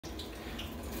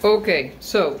Okay,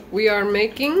 so we are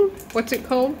making, what's it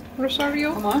called,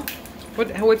 Rosario? Come on.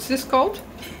 What's this called?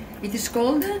 It is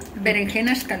called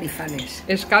berenjenas califales.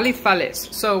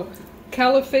 Escalifales. So,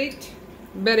 caliphate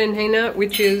berenjena,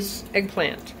 which is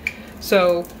eggplant.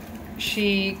 So,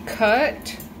 she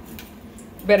cut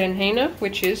berenjena,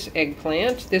 which is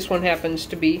eggplant. This one happens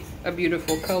to be a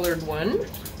beautiful colored one.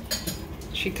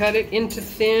 She cut it into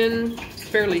thin,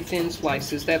 fairly thin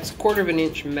slices. That's 1/4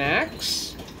 inch max.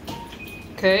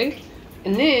 Okay,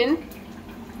 and then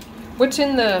what's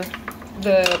in the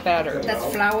batter? That's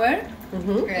flour,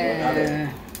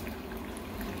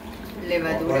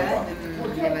 levadura.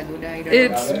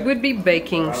 It would be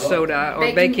baking soda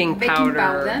or baking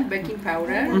powder. Baking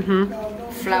powder,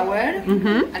 flour,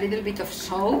 a little bit of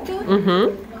salt,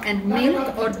 and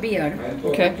milk or beer.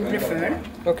 Okay. What you prefer.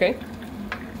 Okay.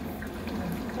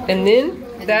 And then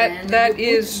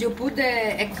you put the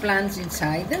eggplants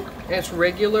inside. It's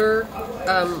regular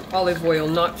olive oil,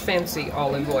 not fancy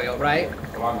olive oil, right?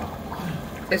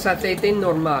 Es aceite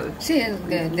normal. Sí,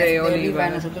 de oliva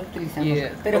nosotros utilizamos. Yeah.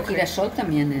 Pero Okay. girasol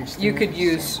también es. You could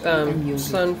use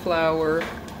sunflower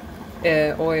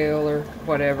oil or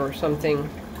whatever, something.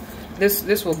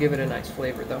 This will give it a nice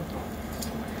flavor though.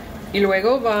 Y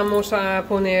luego vamos a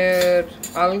poner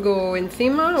algo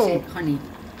encima. Sí, honey.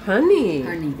 Honey.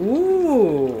 Honey.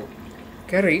 Ooh,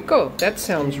 qué rico. That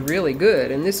sounds really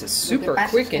good. And this is super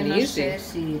quick and easy. No sé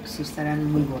si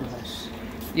estarán muy gordas.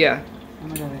 Yeah.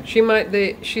 Vamos a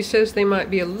ver. She says they might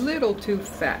be a little too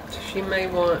fat. She may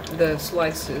want the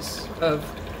slices of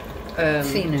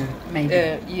Thinner, maybe.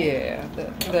 Yeah,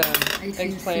 the I think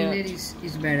eggplant. thinner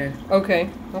is better. Okay.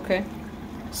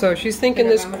 So she's thinking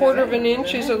this 1/4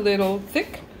 inch is a little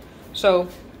thick. So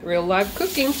real live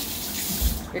cooking.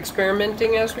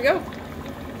 Experimenting as we go.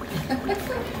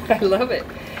 I love it.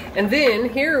 And then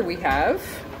here we have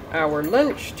our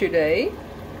lunch today.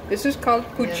 This is called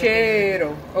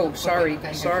Puchero. Oh, sorry.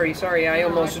 I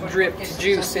almost dripped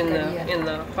juice in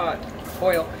the hot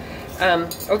oil.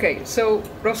 Okay, so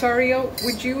Rosario,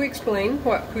 would you explain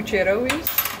what Puchero is?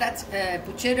 That's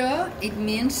Puchero. It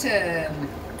means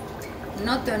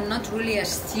not really a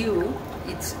stew.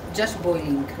 It's just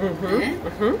boiling.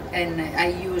 And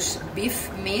I use beef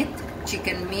meat,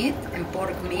 chicken meat, and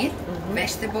pork meat,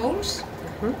 vegetables,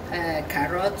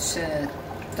 carrots,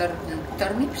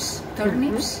 turnips,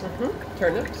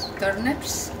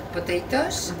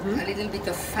 potatoes, a little bit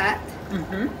of fat,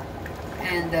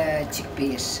 and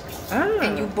chickpeas.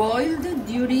 And you boiled and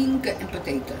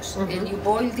potatoes. And you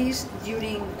boil this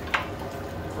during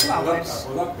 2 hours.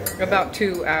 About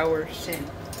 2 hours.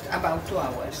 About 2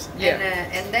 hours. Yeah.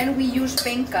 And then we use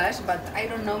pencas, but I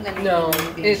don't know the name. No, in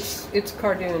English. it's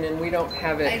cardoon, and we don't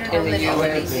have it I don't in know the the name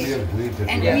U.S. in English.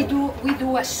 And we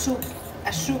do a soup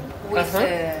with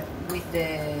the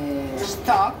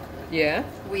stock. Yeah.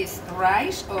 With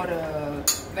rice or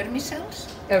vermicelli.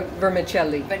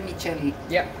 Vermicelli. Vermicelli.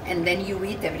 Yeah. And then you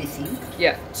eat everything.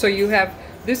 Yeah. So you have,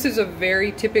 this is a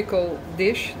very typical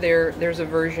dish. There's a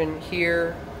version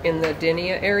here in the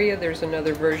Denia area. There's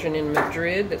another version in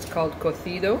Madrid that's called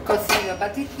cocido. Cocido,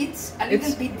 but it's a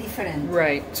little bit different.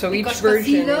 Right. So because each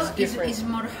version cocido is different. Is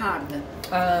more hard.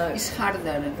 It's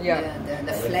harder. Yeah.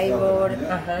 The flavor.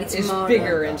 It's more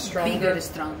bigger and stronger. Bigger and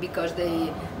strong because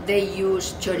they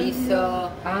use chorizo,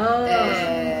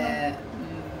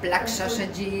 black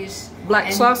sausages.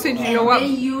 Black sausage, you know what? They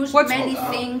use many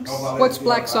things. What's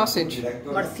black sausage?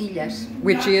 Morcillas.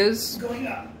 Which is?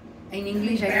 In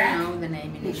English, I don't know the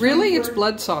name in English. Really? It's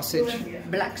blood sausage.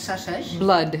 Black sausage?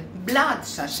 Blood. Blood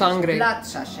sausage. Sangre. Blood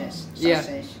sausage.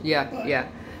 Yeah.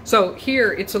 So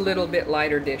here it's a little bit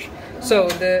lighter dish. So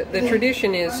the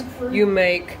tradition is you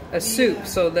make a soup.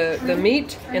 So the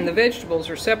meat and the vegetables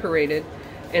are separated,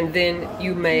 and then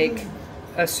you make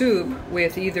a soup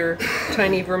with either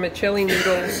tiny vermicelli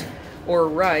noodles or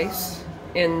rice,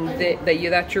 and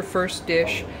that's your first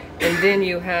dish. And then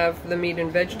you have the meat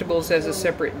and vegetables as a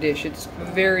separate dish. It's a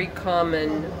very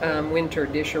common winter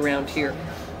dish around here.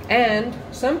 And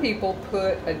some people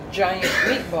put a giant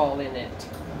meatball in it.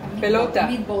 Pelota.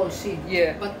 Meatball, sí.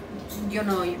 Yeah. But, you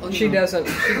know... She doesn't.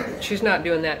 She's not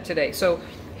doing that today. So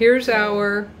here's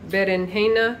our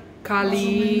berenjena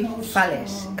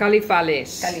califales.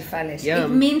 It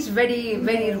means very,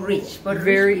 very rich. For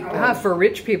rich people. For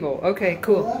rich people. Okay,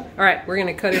 cool. All right, we're going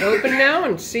to cut it open now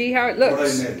and see how it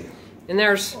looks. And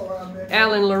there's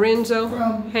Al and Lorenzo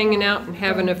hanging out and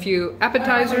having a few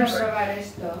appetizers.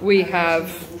 We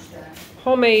have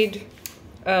homemade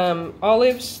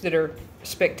olives that are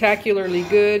spectacularly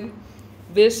good.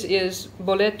 This is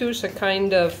boletus, a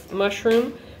kind of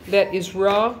mushroom that is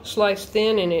raw, sliced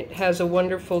thin, and it has a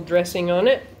wonderful dressing on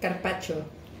it. Carpaccio.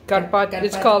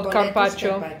 It's called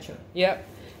carpaccio. Carpaccio. Yep.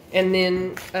 And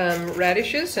then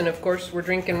radishes, and of course we're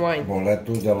drinking wine.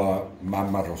 Boletos de la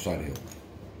Mamma Rosario.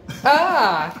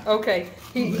 Ah, okay.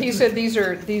 He said these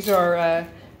are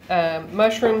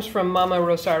mushrooms from Mama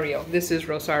Rosario. This is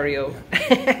Rosario.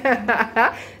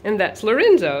 And that's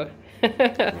Lorenzo.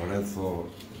 Lorenzo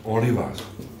Olivas.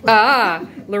 Ah,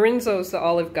 Lorenzo's the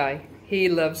olive guy. He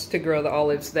loves to grow the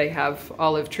olives. They have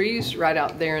olive trees right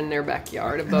out there in their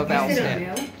backyard above Al's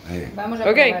head. Hey.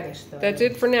 Okay, that's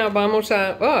it for now. Vamos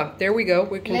a... Oh, there we go.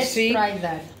 We can Let's see. try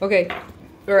that. Okay.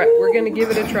 All right, we're going to give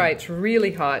it a try. It's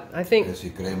really hot. I think...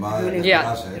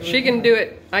 Yeah, she can do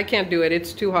it. I can't do it.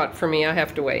 It's too hot for me. I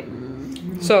have to wait.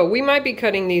 So we might be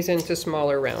cutting these into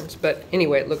smaller rounds. But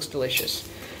anyway, it looks delicious.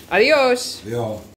 Adios. Yo.